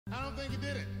I don't think he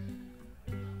did it.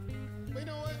 But you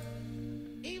know what?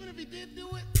 Even if he did do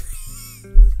it,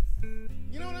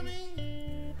 you know what I mean?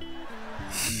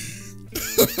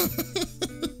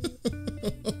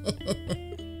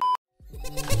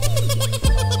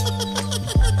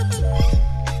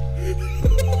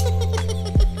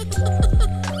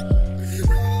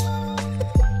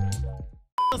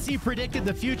 Predicted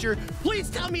the future. Please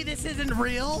tell me this isn't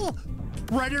real.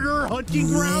 Predator hunting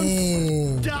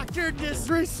grounds. Dr.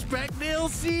 Disrespect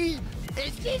DLC.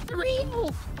 Is this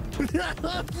real? No,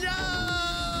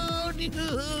 dude.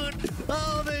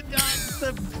 Oh,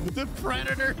 the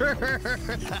Predator.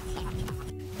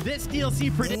 This DLC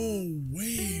predicted. No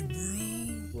way,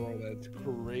 bro. Bro, that's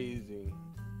crazy.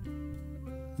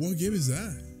 What game is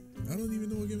that? I don't even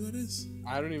know what game that is.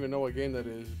 I don't even know what game that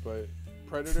is, but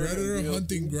Predator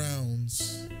Hunting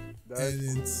Grounds. That's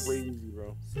and it's crazy,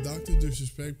 bro. Dr.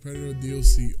 Disrespect Predator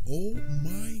DLC. Oh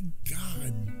my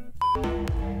god.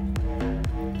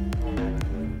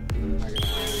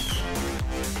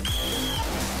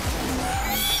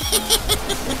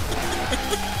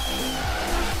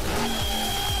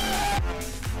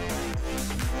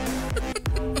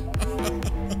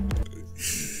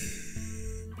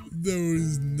 There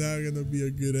was not gonna be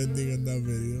a good ending on that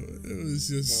video. It was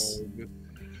just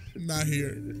not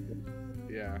here.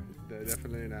 Yeah,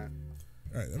 definitely not.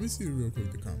 Alright, let me see real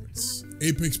quick the comments.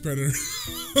 Apex Predator.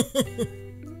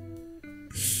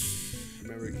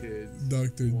 Remember, kids.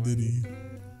 Dr. Diddy.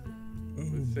 Oh,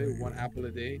 let's say one apple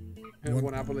a day.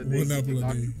 One apple a day. One apple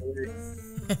a day.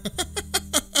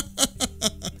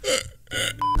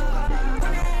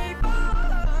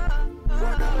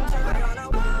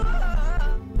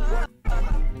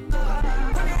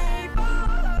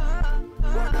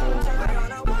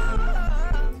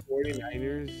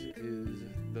 49ers is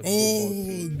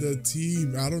the the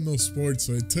team. I don't know sports,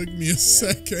 so it took me a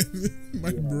second.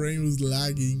 My brain was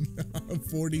lagging.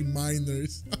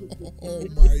 49ers. Oh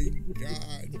my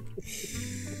god.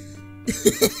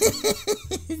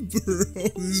 Bro,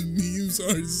 these memes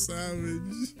are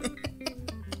savage.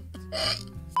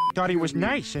 Thought he was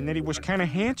nice and that he was kind of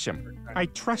handsome. I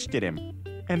trusted him.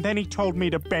 And then he told me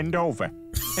to bend over.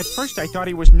 At first I thought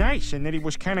he was nice and that he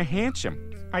was kind of handsome.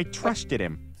 I trusted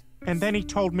him. And then he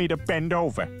told me to bend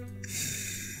over.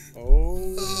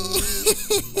 Oh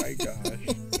my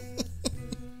gosh.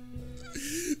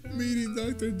 Meeting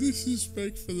Dr.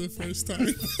 Disrespect for the first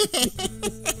time.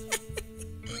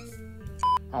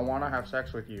 I want to have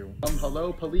sex with you.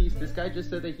 Hello, police. This guy just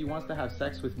said that he wants to have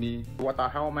sex with me. What the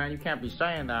hell, man? You can't be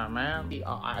saying that, man.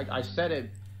 I said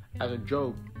it as a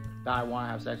joke that I want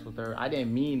to have sex with her. I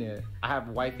didn't mean it. I have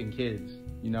a wife and kids,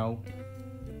 you know?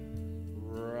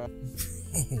 What?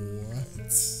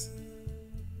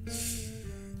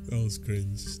 That was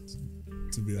cringe,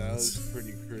 to be honest. That was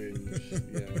pretty cringe,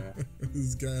 yeah.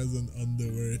 This guy has an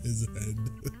underwear in his head.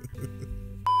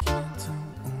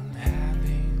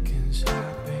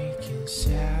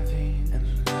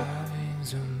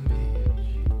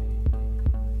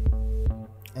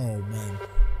 Oh man.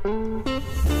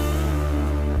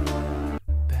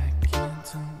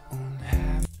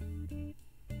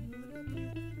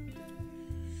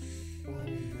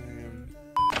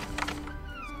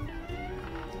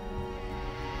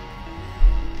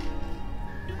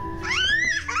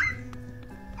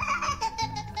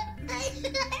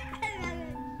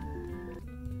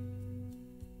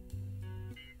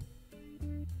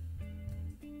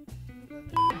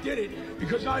 Did it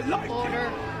because I like it.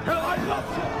 Hell, I love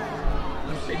it.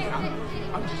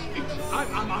 I'm just itching.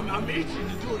 I'm itching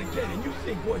to do it again. And you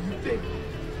think what you think?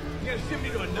 You're gonna send me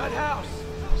to a nut house?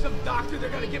 Some doctor? They're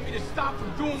gonna get me to stop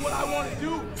from doing what I want to do?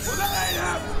 Well, that ain't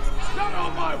happening. Not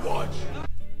on my watch.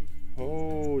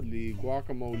 Holy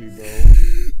guacamole, bro.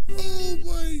 Oh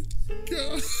my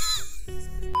god.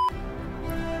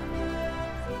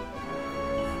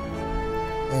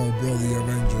 Oh, bro, the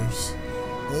Avengers.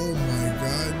 Oh my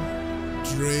god.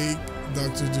 Drake,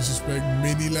 Dr. Disrespect,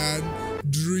 Miniland,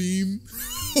 Dream.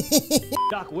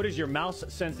 Doc, what is your mouse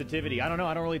sensitivity? I don't know.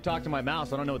 I don't really talk to my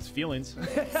mouse. I don't know its feelings.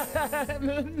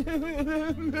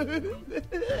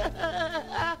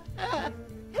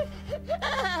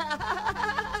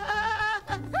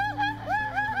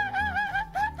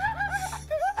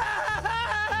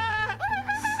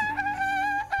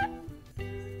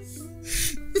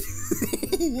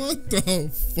 What the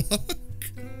fuck?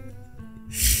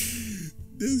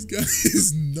 This guy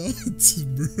is nuts,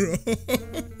 bro.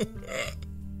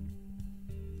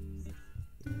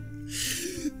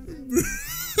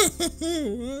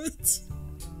 What?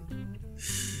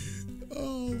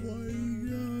 Oh my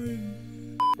god.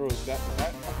 Bro, is that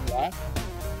black?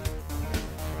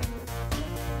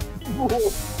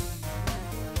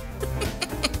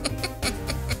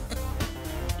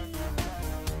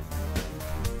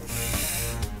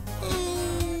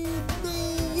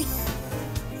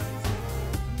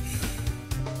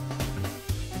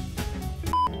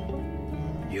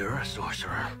 You're a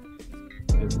sorcerer.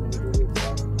 You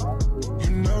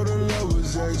know the love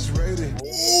was X-rated.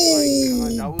 Oh my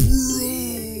God, that was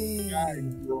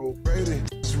Rated.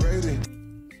 It's rated.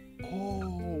 Oh,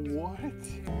 what?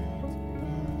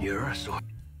 You're a sorcerer.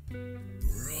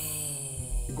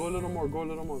 Go a little more, go a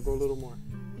little more, go a little more.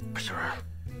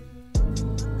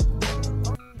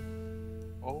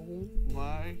 Oh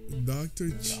my. Doctor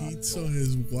cheats on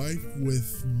his wife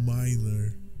with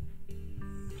minor.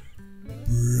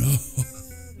 Bro.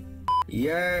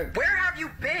 Yeah. Where have you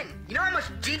been? You know how much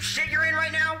deep shit you're in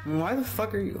right now? Why the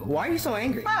fuck are you? Why are you so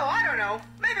angry? Oh, I don't know.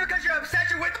 Maybe because your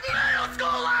obsession with middle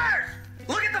schoolers!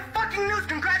 Look at the fucking news.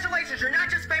 Congratulations, you're not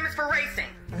just famous for racing.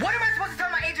 What am I supposed to tell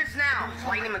my agents now?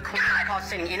 Lightning McQueen caught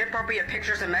sending inappropriate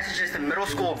pictures and messages to middle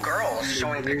school girls,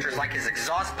 showing pictures like his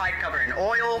exhaust pipe covered in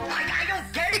oil. Like, I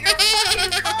don't get it. You're a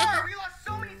fucking car. We lost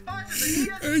so many sponsors.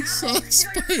 Exhaust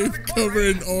pipe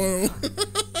covered in oil.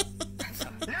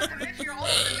 Not to mention you're all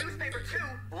over the newspaper too.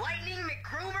 Lightning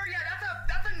McGroomer? Yeah,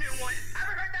 that's a new one. I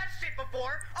haven't heard that shit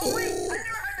before. Oh wait, I never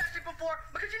heard that shit before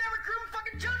because you never groomed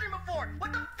fucking children before.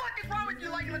 What the fuck is wrong with you,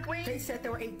 Lightning McQueen? They said they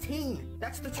were 18.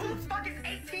 That's the Who the truth. fuck is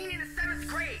 18 in the 7th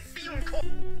grade? See you in court.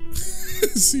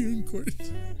 See you in court.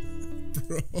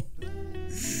 Bro.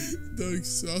 The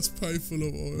exhaust pipe full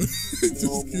of oil.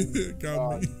 Just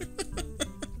got me.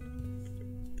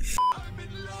 I'm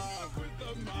in love with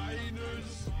the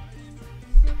miners.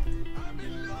 I'm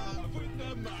in love with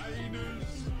the miners.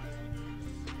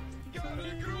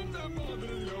 Gotta groom them on the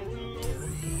low low.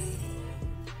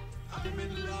 I'm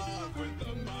in love with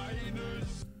the miners.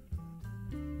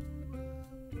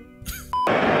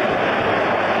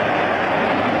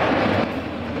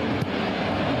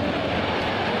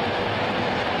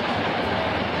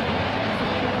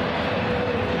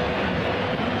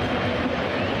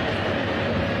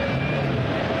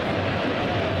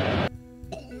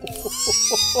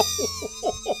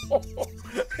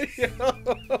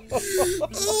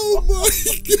 Oh my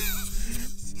God.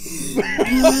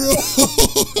 Bro.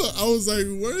 I was like,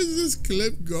 where is this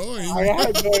clip going? I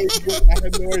had no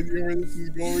idea where this is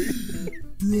going.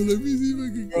 Bro, let me see if I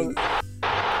can go.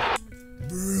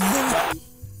 Bro.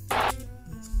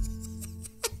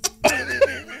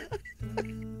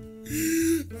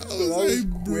 I was like,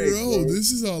 bro, this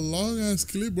is a long ass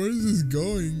clip. Where is this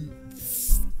going?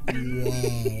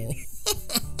 Wow.